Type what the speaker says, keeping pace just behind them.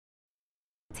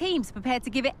teams prepared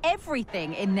to give it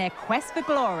everything in their quest for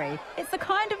glory. It's the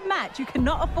kind of match you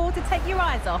cannot afford to take your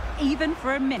eyes off, even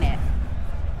for a minute.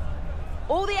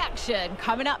 All the action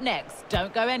coming up next.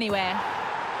 Don't go anywhere.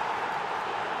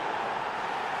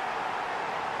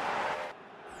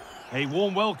 A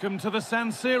warm welcome to the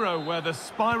San Siro, where the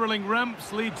spiralling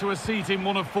ramps lead to a seat in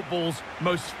one of football's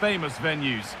most famous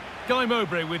venues. Guy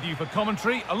Mowbray with you for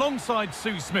commentary, alongside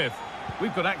Sue Smith.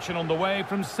 We've got action on the way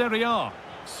from Serie A.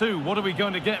 Sue, what are we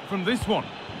going to get from this one?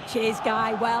 Cheers,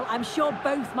 Guy. Well, I'm sure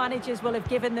both managers will have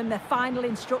given them their final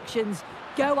instructions.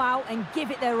 Go out and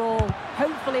give it their all.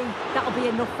 Hopefully, that'll be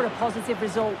enough for a positive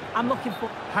result. I'm looking for...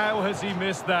 How has he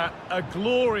missed that? A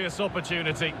glorious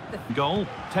opportunity. Goal.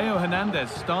 Theo Hernandez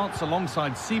starts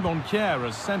alongside Simon Kjær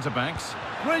as centre-backs.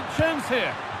 Great chance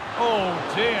here.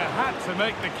 Oh dear, had to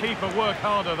make the keeper work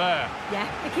harder there. Yeah,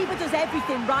 the keeper does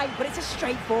everything right, but it's a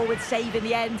straightforward save in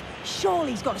the end.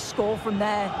 Surely he's got to score from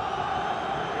there.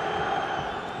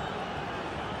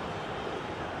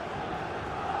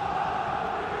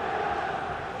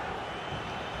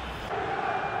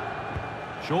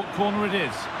 Short corner it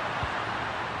is.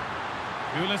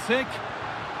 Pulisic.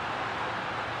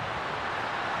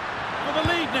 For the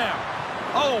lead now.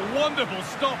 Oh, wonderful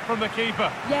stop from the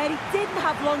keeper. Yeah, he didn't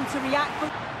have long to react,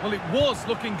 but... Well, it was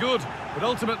looking good, but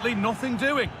ultimately nothing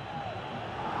doing.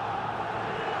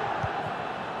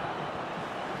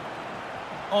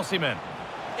 Osimhen.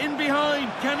 In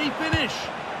behind, can he finish?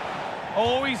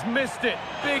 Oh, he's missed it.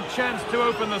 Big chance to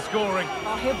open the scoring.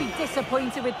 Oh, he'll be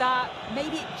disappointed with that.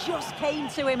 Maybe it just came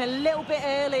to him a little bit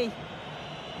early.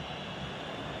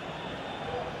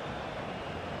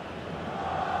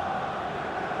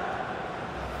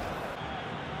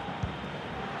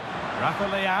 Rafa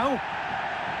Leao.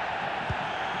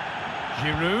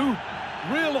 Giroud.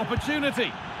 Real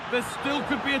opportunity. There still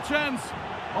could be a chance.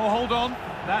 Oh, hold on.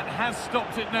 That has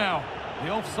stopped it now.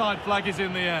 The offside flag is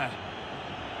in the air.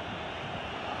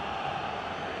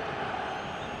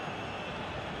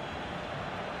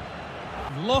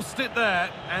 Lost it there,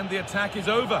 and the attack is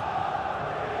over.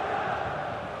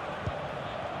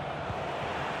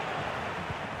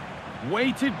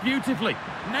 Waited beautifully.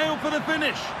 Now for the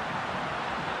finish.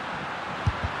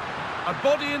 A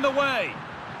body in the way.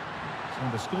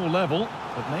 So the score level,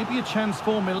 but maybe a chance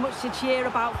for Milan. Much to cheer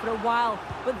about for a while,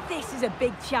 but this is a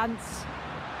big chance.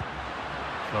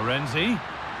 Florenzi.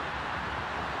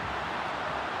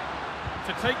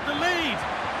 To take the lead.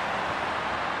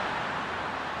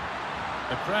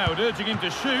 The crowd urging him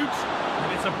to shoot,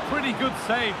 and it's a pretty good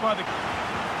save by the...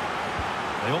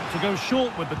 They opt to go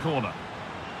short with the corner.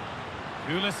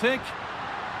 Pulisic.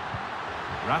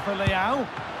 Rafa Leao.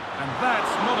 And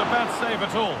that's not a bad save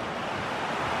at all.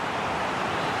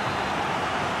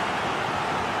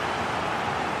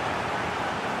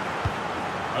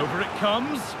 Over it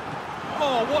comes.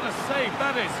 Oh, what a save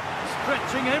that is.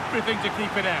 Stretching everything to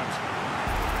keep it out.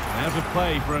 And out of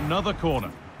play for another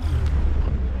corner.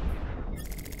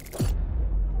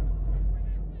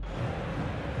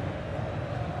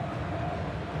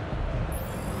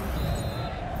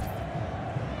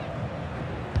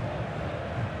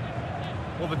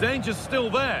 Well, the danger's still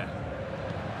there.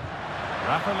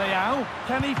 Rafa Leao,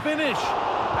 can he finish?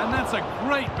 And that's a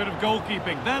great bit of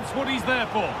goalkeeping. That's what he's there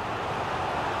for.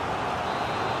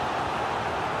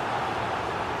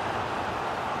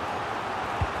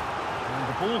 And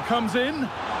the ball comes in,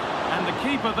 and the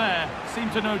keeper there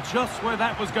seemed to know just where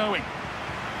that was going.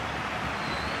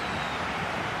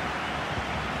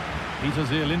 Peter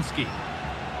Zielinski.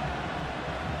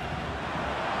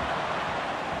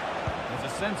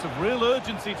 Sense of real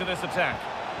urgency to this attack.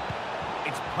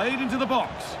 It's played into the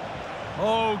box.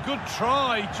 Oh, good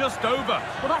try, just over.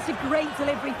 Well, that's a great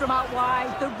delivery from out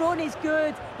wide. The run is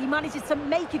good. He manages to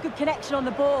make a good connection on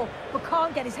the ball, but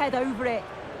can't get his head over it.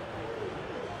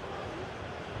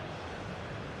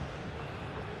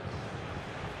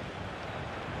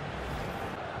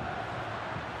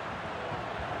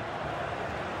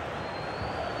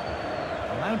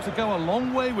 Allowed to go a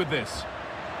long way with this.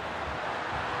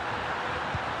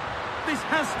 This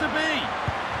has to be.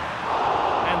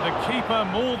 And the keeper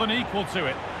more than equal to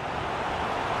it.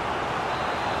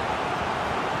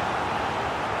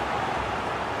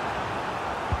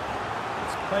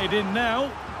 It's played in now.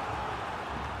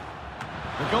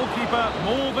 The goalkeeper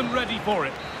more than ready for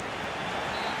it.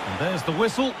 And there's the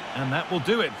whistle, and that will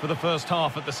do it for the first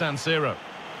half at the San Siro.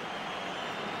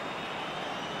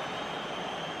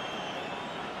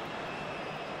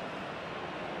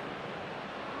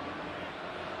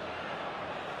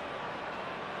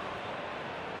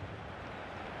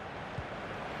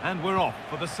 And we're off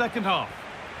for the second half.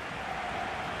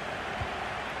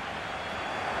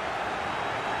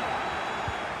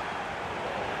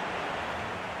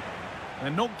 They're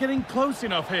not getting close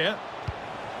enough here.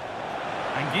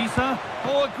 Anguissa.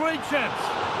 Oh, a great chance.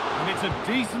 And it's a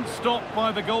decent stop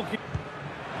by the goalkeeper.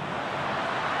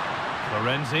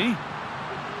 Florenzi.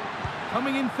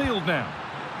 Coming in field now.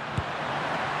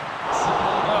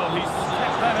 Well, he's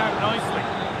kept that out nicely.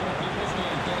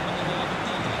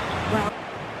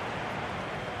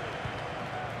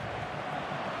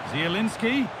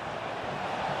 Zielinski.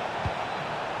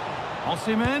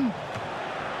 Osimhen.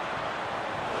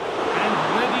 And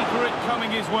ready for it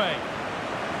coming his way.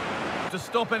 To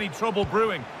stop any trouble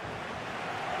brewing.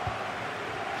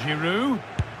 Giroud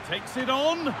takes it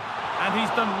on. And he's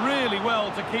done really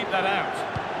well to keep that out.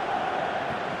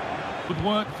 Good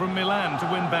work from Milan to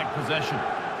win back possession.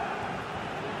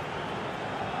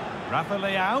 Rafa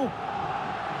Leao.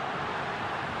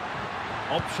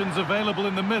 Options available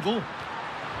in the middle.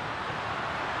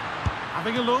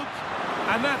 Having a look.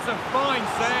 And that's a fine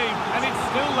save. And it's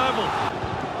still level.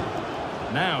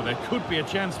 Now there could be a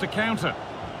chance to counter.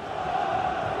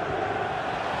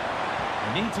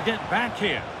 They need to get back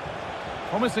here.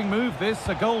 Promising move this.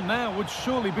 A goal now would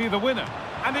surely be the winner.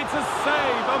 And it's a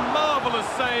save, a marvellous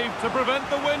save to prevent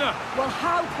the winner. Well,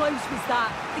 how close was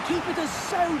that? The keeper does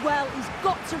so well. He's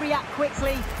got to react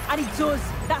quickly, and he does.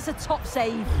 That's a top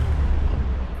save.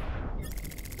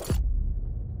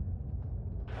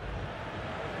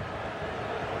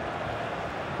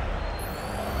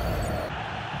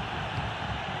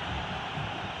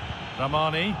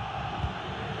 Ramani.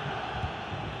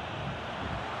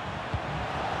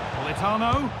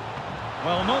 Politano.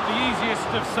 Well, not the easiest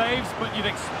of saves, but you'd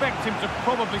expect him to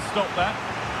probably stop that.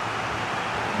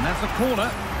 And that's a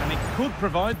corner, and it could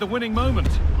provide the winning moment.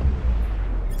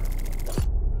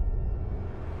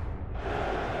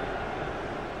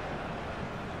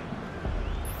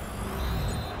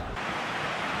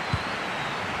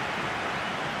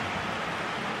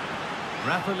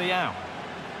 Rafa Leao.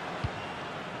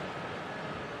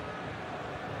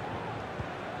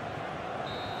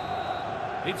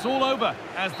 It's all over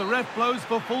as the ref blows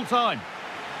for full time.